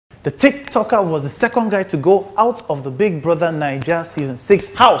The TikToker was the second guy to go out of the Big Brother Naija Season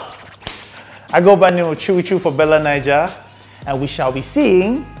 6 house. I go by the name of Chuey Chu for BellaNaija, and we shall be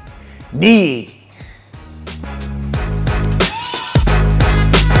seeing Niyi.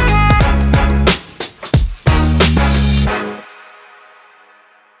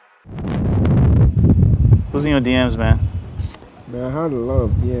 Who's in your DMs, man? Man, I had a lot of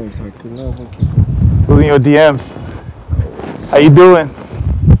DMs. I could not even keep up. Who's in your DMs? How you doing?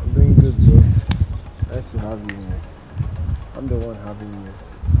 I'm doing good, bro. Nice to have you, man. I'm the one having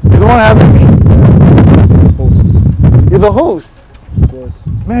you. You're the one having me? Yeah. Host. You're the host? Of course.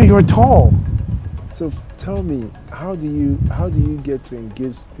 Man, you're tall. So tell me, how do you get to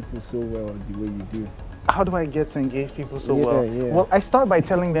engage people so well the way you do? How do I get to engage people so well? Yeah. Well, I start by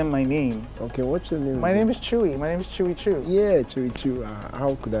telling them my name. Okay, what's your name? My name is Chuey. My name is Chuey Chu. Yeah, Chuey Chu.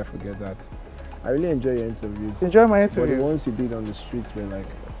 How could I forget that? I really enjoy your interviews. Enjoy my interviews. But the ones you did on the streets were like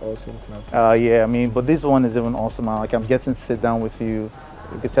awesome classes. Yeah, I mean, but this one is even awesome. Like, I'm getting to sit down with you.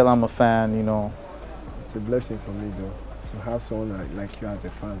 You can tell I'm a fan, you know. It's a blessing for me, though, to have someone like you as a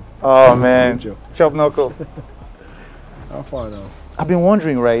fan. Oh, man. Chop knuckle. How far now? I've been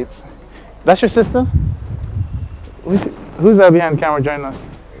wondering, right? That's your sister? Who's that behind the camera joining us?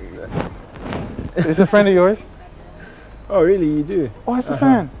 Is this a friend of yours? Oh, really? You do? Oh, it's a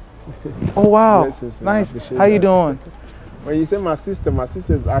fan. Oh, wow. Blessings, nice. How you doing? When you say my sister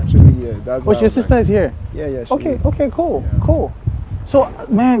is actually here. That's your sister is here? Yeah, she okay, is. Okay, cool, yeah. Cool. So,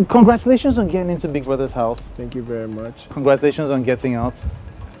 man, congratulations on getting into Big Brother's house. Thank you very much. Congratulations on getting out.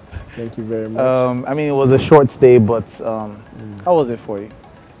 Thank you very much. I mean, it was a short stay, but how was it for you?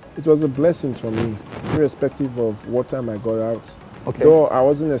 It was a blessing for me, irrespective of what time I got out. Okay. Though I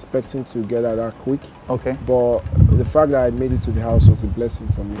wasn't expecting to get out that quick. Okay. But the fact that I made it to the house was a blessing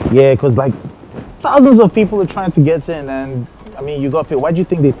for me. Yeah, because like thousands of people are trying to get in, and I mean, you got picked. Why do you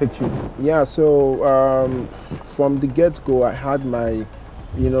think they picked you? Yeah, so from the get-go, I had my,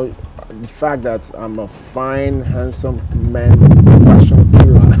 the fact that I'm a fine, handsome man, fashion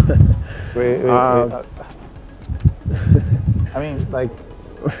killer. wait. I mean, like,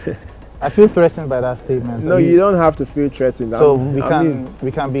 I feel threatened by that statement. No, you don't have to feel threatened. So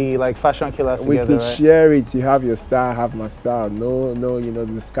we can be like fashion killers we together, could right? share it. You have your style, I have my style. No,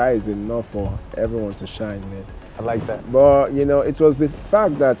 the sky is enough for everyone to shine, man. I like that. But, it was the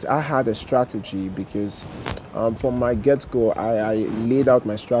fact that I had a strategy because from my get-go, I laid out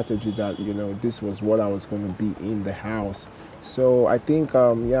my strategy that, this was what I was going to be in the house. So I think,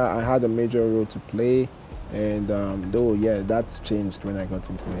 I had a major role to play. And that's changed when I got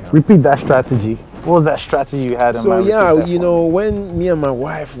into the house. Repeat that strategy. What was that strategy you had in mind? So when me and my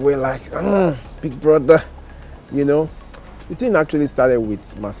wife were like, Big Brother, the thing actually started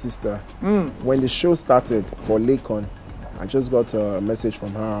with my sister. When the show started for Lakon, I just got a message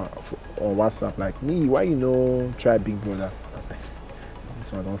from her on WhatsApp like, me, why try Big Brother? I was like, this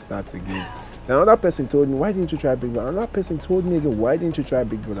one don't start again. Another person told me, why didn't you try Big Brother? Another person told me again, why didn't you try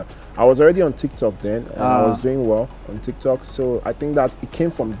Big Brother? I was already on TikTok then, and I was doing well on TikTok. So I think that it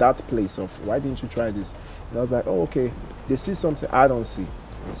came from that place of, why didn't you try this? And I was like, oh, okay, they see something I don't see.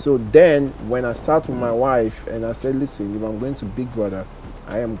 So then when I sat with my wife and I said, listen, if I'm going to Big Brother,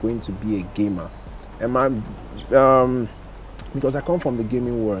 I am going to be a gamer. And because I come from the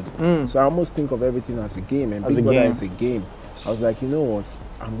gaming world, so I almost think of everything as a game, and Big Brother is a game. I was like, you know what,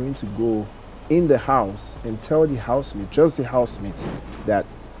 I'm going to go in the house and tell the housemates, just the housemates, that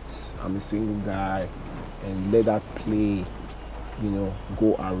I'm a single guy, and let that play,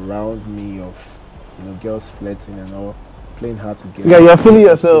 go around me of, girls flirting and all, playing hard to get. Yeah, you're feeling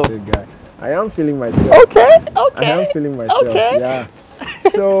yourself. Guy. I am feeling myself. Okay. I am feeling myself. Okay. Yeah.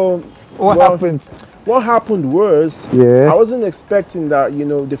 So what happened? What happened was, I wasn't expecting that,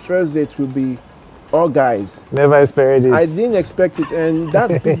 the first date would be all guys. Never expected it. I didn't expect it, and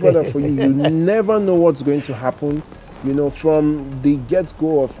that's Big Brother for you. You never know what's going to happen. From the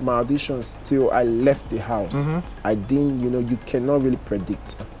get-go of my auditions till I left the house, I didn't, you cannot really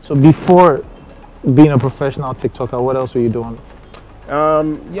predict. So before being a professional TikToker, what else were you doing?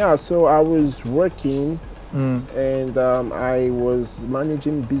 So I was working, and I was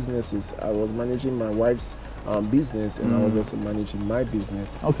managing businesses. I was managing my wife's business, and I was also managing my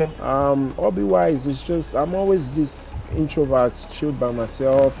business. Okay. Hobby-wise, it's just I'm always this introvert, chilled by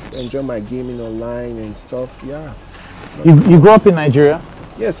myself, enjoy my gaming online and stuff. Yeah. You grew up in Nigeria?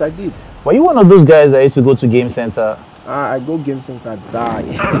 Yes, I did. Were you one of those guys that used to go to game center? I go game center, die.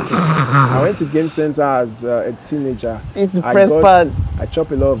 I went to game center as a teenager. It's the press pad. I chop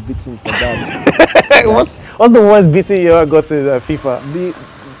a lot of beating for that. What's the worst beating you ever got in FIFA?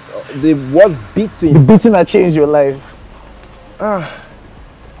 The worst beating. The beating that changed your life.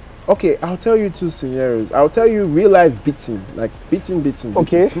 Okay, I'll tell you two scenarios. I'll tell you real life beating, like beating,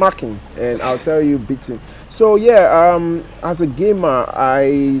 Okay. smacking, and I'll tell you beating. So yeah, as a gamer,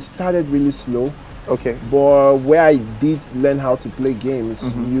 I started really slow. Okay. But where I did learn how to play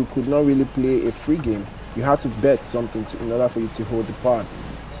games, you could not really play a free game. You had to bet something in order for you to hold the part.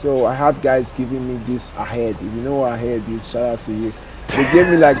 So I had guys giving me this ahead. If you know what ahead is, shout out to you. They gave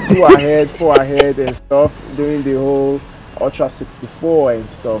me like 2 ahead, 4 ahead and stuff during the whole Ultra 64 and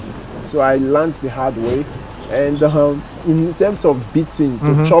stuff. So I learned the hard way. And in terms of beating,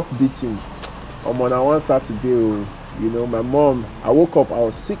 to chop beating, on one Saturday, you know, my mom, I woke up, I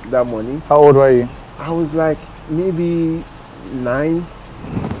was sick that morning. How old were you? I was like maybe 9.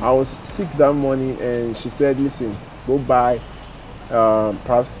 I was sick that morning and she said, listen, go buy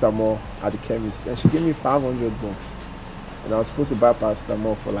paracetamol at the chemist. And she gave me 500 bucks. And I was supposed to buy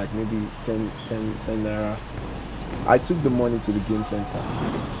paracetamol for like maybe 10 naira. I took the money to the game center.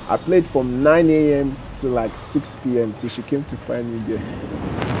 I played from 9 a.m. to like 6 p.m. till she came to find me there.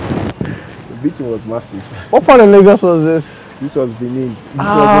 The beating was massive. What part of Lagos was this? This was Benin.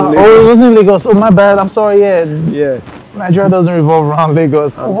 Oh, it wasn't Lagos. Oh, my bad. I'm sorry. Yeah. Yeah. Nigeria doesn't revolve around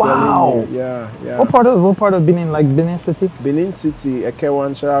Lagos. I'm wow. Yeah. What part of Benin? Like Benin City? Benin City,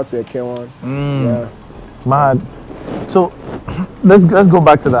 Ekewan. Shout out to Ekewan. Yeah. Mad. So let's go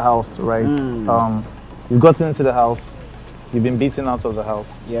back to the house, right? You've gotten into the house. You've been beaten out of the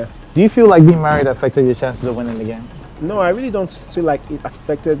house. Yeah. Do you feel like being married affected your chances of winning the game? No, I really don't feel like it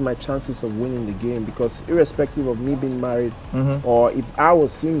affected my chances of winning the game because irrespective of me being married or if I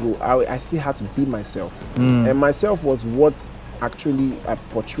was single, I still had to be myself. And myself was what actually I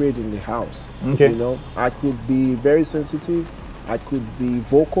portrayed in the house. Okay. You know, I could be very sensitive. I could be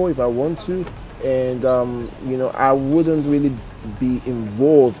vocal if I want to. And, you know, I wouldn't really be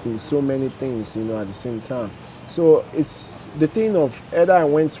involved in so many things, you know, at the same time. So it's the thing of either I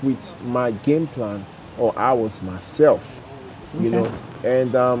went with my game plan or I was myself, you know.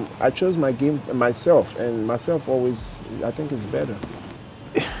 And I chose my game myself, and myself always, I think, is better.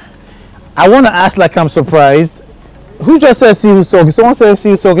 I want to ask like I'm surprised. Who just said see who's talking? Someone said see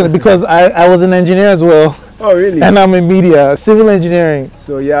who's talking because I was an engineer as well. Oh, really? And I'm in media, civil engineering.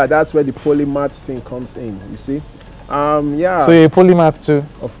 So yeah, that's where the polymath thing comes in, you see. Yeah. So you're a polymath too?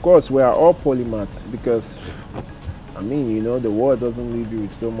 Of course, we are all polymaths because, I mean, you know, the world doesn't leave you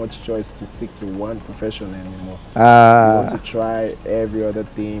with so much choice to stick to one profession anymore. You want to try every other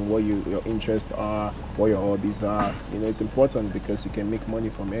thing, what your interests are, what your hobbies are. You know, it's important because you can make money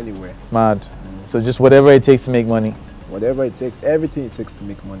from anywhere. Mad. So just whatever it takes to make money. Whatever it takes, everything it takes to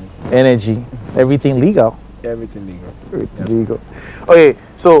make money. Energy, everything legal. Everything legal. Everything legal. Okay,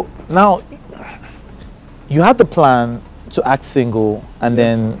 so now you had the plan to act single and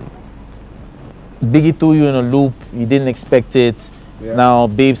then Biggie threw you in a loop, you didn't expect it. Now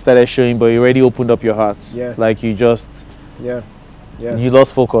Babe started showing, but you already opened up your hearts. Like you just you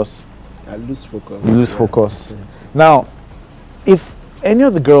lost focus. I lose focus. You lose focus. Now, if any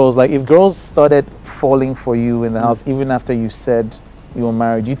of the girls, like if girls started falling for you in the house even after you said you were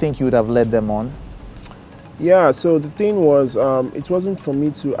married, do you think you would have led them on? Yeah, so the thing was, it wasn't for me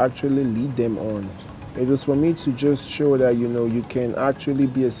to actually lead them on. It was for me to just show that, you know, you can actually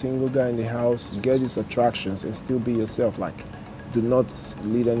be a single guy in the house, get these attractions and still be yourself. Like, do not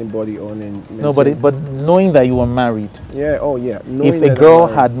lead anybody on and maintain. No, but knowing that you were married. Yeah, oh yeah. If a girl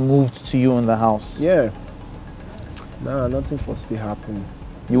had moved to you in the house. Yeah. Nah, nothing first happened.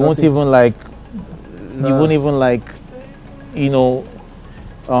 You won't even like, you won't even like, you know,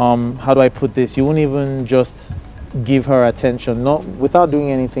 how do I put this? You won't even just give her attention, not without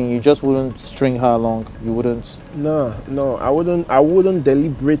doing anything. You just wouldn't string her along. You wouldn't. No, I wouldn't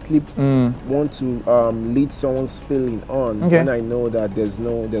deliberately want to lead someone's feeling on when I know that there's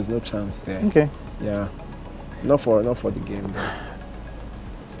no chance there. Okay. Yeah. Not for the game though.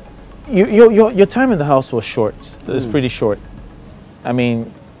 Your time in the house was short. It was pretty short. I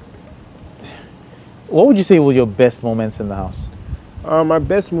mean, what would you say were your best moments in the house? My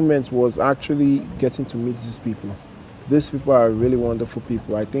best moments was actually getting to meet these people. These people are really wonderful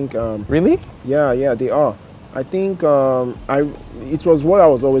people. I think. Really? Yeah, they are. I think it was what I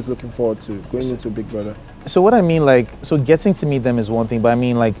was always looking forward to going into Big Brother. So what I mean, like, so getting to meet them is one thing, but I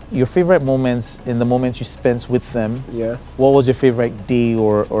mean, like, your favorite moments in the moments you spent with them. Yeah. What was your favorite day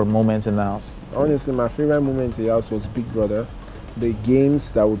or moment in the house? Honestly, my favorite moment in the house was Big Brother. The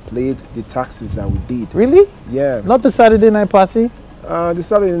games that we played, the taxes that we did. Really? Yeah. Not the Saturday night party? The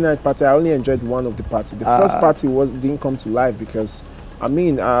Saturday night party, I only enjoyed one of the party. The first party didn't come to life because, I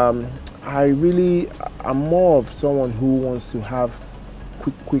mean, I'm more of someone who wants to have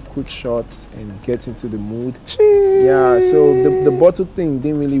quick shots and get into the mood. Jeez. Yeah, so the bottle thing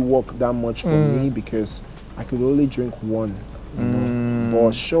didn't really work that much for me because I could only drink one, you know.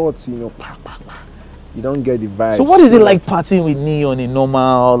 But shots, you know, you don't get the vibe. So what is it like partying with Niyi on a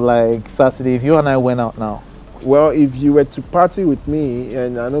normal like Saturday if you and I went out now? Well, if you were to party with me,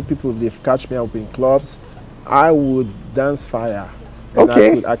 and I know people, they've catch me up in clubs, I would dance fire. And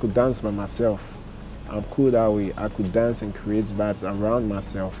okay. I could dance by myself. I'm cool that way. I could dance and create vibes around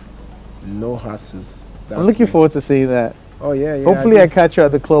myself. No hassles. I'm looking forward to seeing that. Oh, yeah. Hopefully I catch you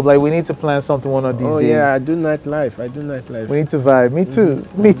at the club. Like, we need to plan something one of these days. Oh, yeah, I do nightlife. We need to vibe. Me too.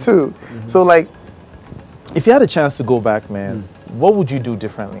 Me too. So, like, if you had a chance to go back, man, what would you do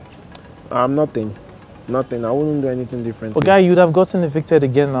differently? Nothing. I wouldn't do anything differently. But guy, you'd have gotten evicted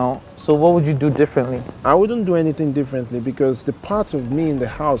again now. So what would you do differently? I wouldn't do anything differently because the part of me in the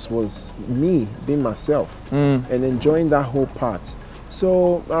house was me being myself and enjoying that whole part.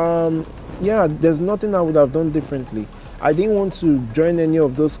 So yeah, there's nothing I would have done differently. I didn't want to join any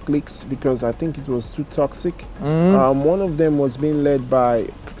of those cliques because I think it was too toxic. One of them was being led by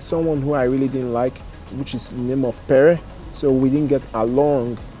someone who I really didn't like, which is the name of Pere. So we didn't get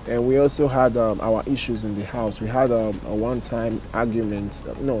along. And we also had our issues in the house. We had a one-time argument.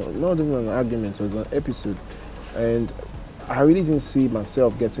 No, not even an argument. It was an episode. And I really didn't see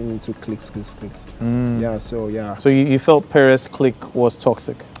myself getting into cliques. Yeah, so yeah. So you felt Perez's clique was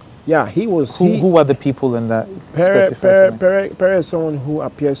toxic? Yeah, he was. Who were the people in that? Pere is someone who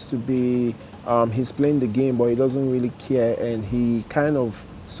appears to be, he's playing the game, but he doesn't really care. And he kind of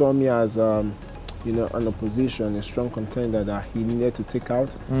saw me as, you know, an opposition, a strong contender that he needed to take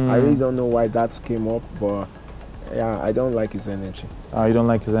out. I really don't know why that came up, but yeah, I don't like his energy. Oh, you don't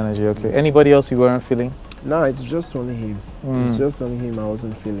like his energy, okay. Anybody else you weren't feeling? No, it's just only him. It's just only him I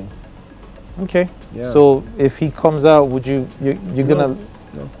wasn't feeling. Okay. Yeah. So if he comes out, would you're gonna...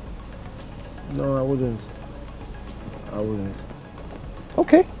 No, I wouldn't.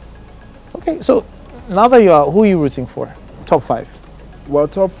 Okay. Okay, so now that you are, who are you rooting for? Top 5? Well,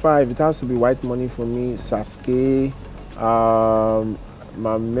 top 5, it has to be White Money for me. Sasuke,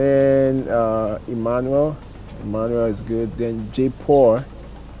 my man Emmanuel is good. Then J. Poor,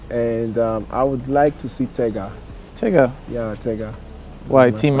 and I would like to see Tega. Tega? Yeah, Tega.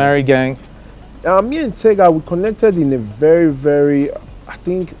 Why, Team Mary Gang? Me and Tega, we connected in a very, I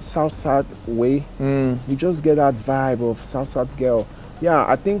think, South way. We just get that vibe of South girl. Yeah,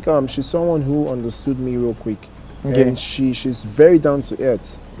 I think she's someone who understood me real quick. Okay. And she's very down to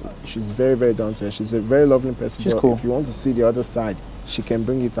earth. She's very down to earth. She's a very lovely person. She's cool. If you want to see the other side, she can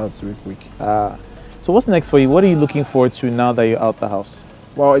bring it out real quick. So what's next for you? What are you looking forward to now that you're out the house?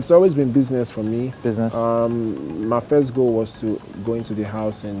 Well, it's always been business for me. Business. My first goal was to go into the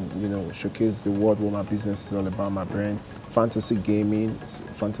house and, you know, showcase the world what my business is all about, my brand. Fantasy gaming,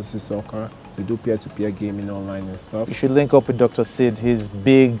 fantasy soccer. We do peer-to-peer gaming online and stuff. You should link up with Dr. Sid. He's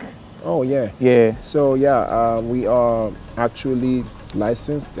big. Oh, yeah. Yeah. So, yeah, we are actually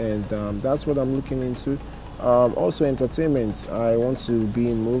licensed, and that's what I'm looking into. Also, entertainment. I want to be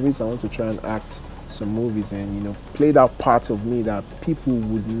in movies. I want to try and act some movies and, you know, play that part of me that people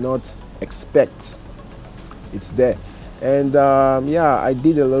would not expect. It's there. And, yeah, I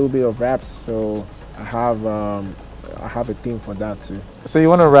did a little bit of raps, so I have a thing for that, too. So you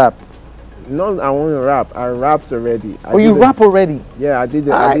want to rap? No, I want to rap. I rapped already. You rap already? Yeah, I did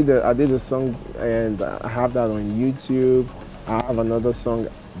a song, and I have that on YouTube. I have another song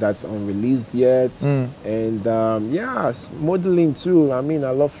that's unreleased yet, and yeah, modeling too. I mean,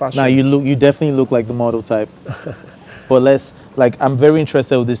 I love fashion. Now you definitely look like the model type. But I'm very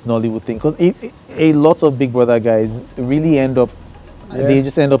interested with this Nollywood thing because a lot of Big Brother guys really end up, they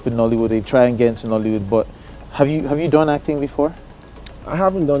just end up in Nollywood. They try and get into Nollywood. But have you done acting before? I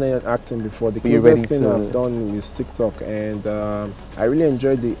haven't done any acting before. The closest thing I've done is TikTok, and I really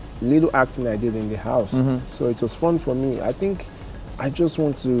enjoyed the little acting I did in the house. So it was fun for me. I think I just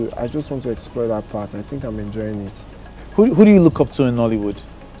want to explore that part. I think I'm enjoying it. Who do you look up to in Nollywood?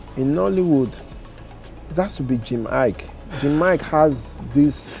 In Nollywood, it has to be Jim Iyke. Jim Iyke has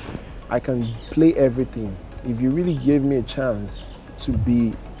this, I can play everything. If you really gave me a chance to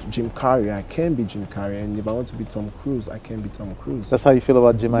be Jim Carrey, I can be Jim Carrey, and if I want to be Tom Cruise, I can be Tom Cruise. That's how you feel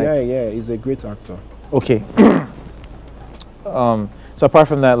about Jim Iyke? Yeah, he's a great actor. Okay. So apart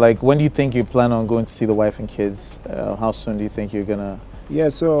from that, like, when do you think you plan on going to see the wife and kids? How soon do you think you're gonna? Yeah,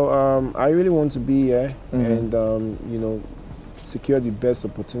 so I really want to be here and you know, secure the best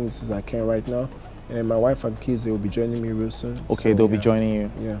opportunities I can right now. And my wife and kids, they will be joining me real soon. Okay, so, they'll be joining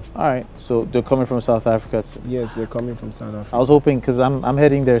you. Yeah. All right. So they're coming from South Africa too? Yes, they're coming from South Africa. I was hoping, because I'm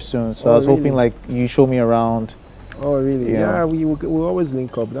heading there soon, so I was hoping like you show me around. Oh, really? Yeah. Yeah, we'll always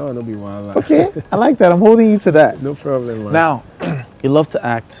link up. That will not be wild. Okay, I like that. I'm holding you to that. No problem, man. Now, you love to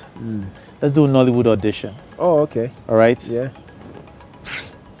act. Let's do a Nollywood audition. Oh, okay. All right? Yeah.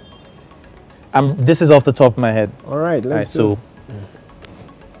 This is off the top of my head. All right, let's So,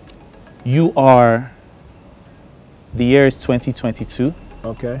 you are, the year is 2022,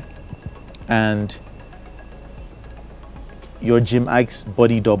 Okay. and you're Jim Iyke's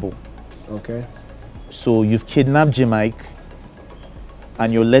body double. Okay. So you've kidnapped Jim Iyke,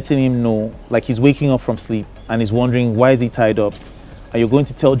 and you're letting him know, like he's waking up from sleep, and he's wondering why is he tied up, and you're going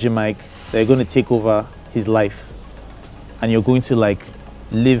to tell Jim Iyke that you're going to take over his life, and you're going to like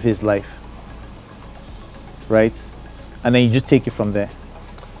live his life, right? And then you just take it from there.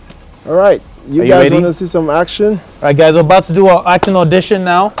 All right. You Are guys ready? want to see some action? All right, guys, we're about to do our acting audition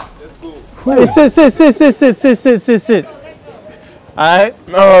now. Let's go. Hey, sit.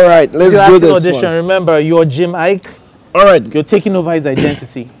 All right. Let's do this audition. one. Remember, you're Jim Iyke. All right. You're taking over his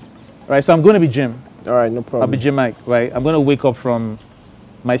identity, right? So I'm going to be Jim. All right. No I'll problem. be Jim Iyke, right? I'm going to wake up from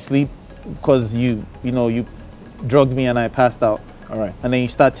my sleep because you drugged me and I passed out. All right. And then you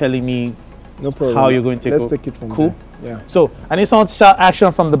start telling me No problem. how you're going to take Let's over. take it from Cool. there. Yeah. So I need someone to shout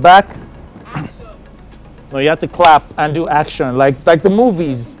action from the back. No, you have to clap and do action, like the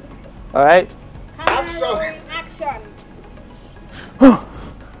movies. All right. Action.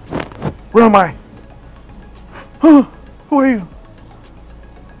 Where am I? Who are you?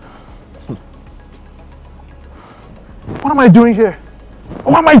 What am I doing here?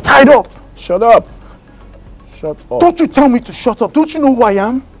 Why am I tied up? Shut up. Shut up. Don't you tell me to shut up. Don't you know who I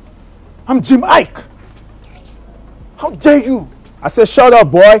am? I'm Jim Iyke. How dare you? I said shut up,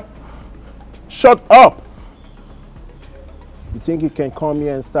 boy. Shut up. You think you can come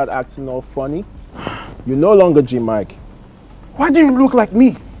here and start acting all funny? You're no longer Jim Iyke. Why do you look like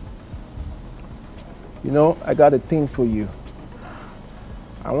me? You know, I got a thing for you.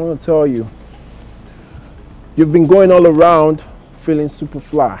 I want to tell you. You've been going all around feeling super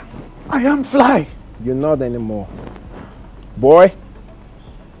fly. I am fly. You're not anymore. Boy,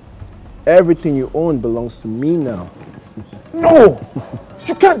 everything you own belongs to me now. No,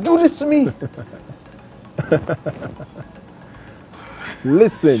 you can't do this to me.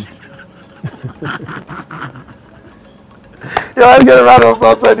 Listen. Yo, let's get a round of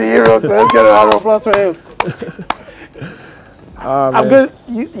applause for the hero. Let's get a round of applause for him. I'm good.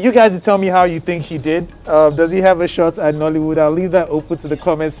 You guys tell me how you think he did. Does he have a shot at Nollywood? I'll leave that open to the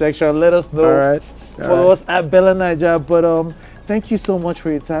comment section. Let us know. All right. Follow us at BellaNaija. But thank you so much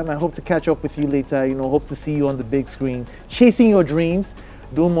for your time. I hope to catch up with you later. You know, hope to see you on the big screen, chasing your dreams,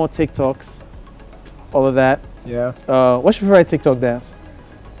 doing more TikToks, all of that. Yeah. What's your favorite TikTok dance?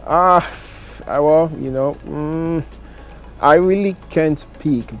 Well, you know, I really can't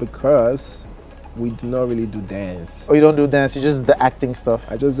peek because we do not really do dance. Oh, you don't do dance. You just do the acting stuff.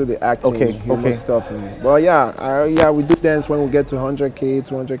 I just do the acting, Okay, humor okay. stuff. Well, yeah, we do dance when we get to 100K,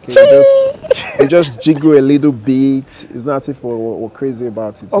 200K. We just jiggle a little bit. It's not as if we're crazy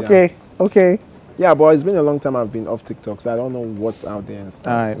about it. Okay, okay. Yeah, but it's been a long time I've been off TikTok, so I don't know what's out there and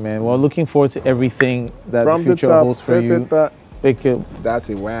stuff. All right, man. Well, looking forward to everything that From the future the top, holds for you. Thank you. That's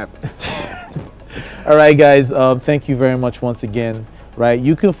a wrap. All right, guys. Thank you very much once again. Right,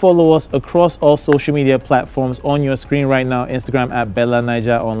 you can follow us across all social media platforms on your screen right now. Instagram at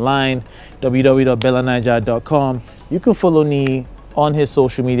BellaNaija online, www.bellanaija.com. You can follow Niyi on his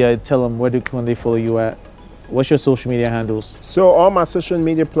social media. Tell them where can they follow you at. What's your social media handles? So all my social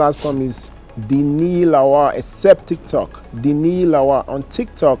media platform is the Niyi Lawa, except TikTok. The Niyi Lawa. On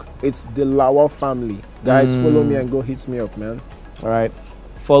TikTok, it's the Lawa family. Guys, follow me and go hit me up, man. All right.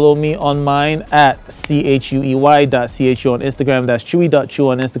 Follow me on mine at chuey.chu on Instagram. That's chewy.chu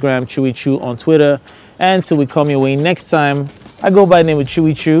on Instagram, Chuey Chu on Twitter. And till we come your way next time, I go by the name of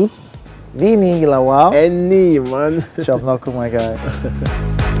Chuey Chu. Niyi Lawa. Any, man. Shop Knuckle, my guy.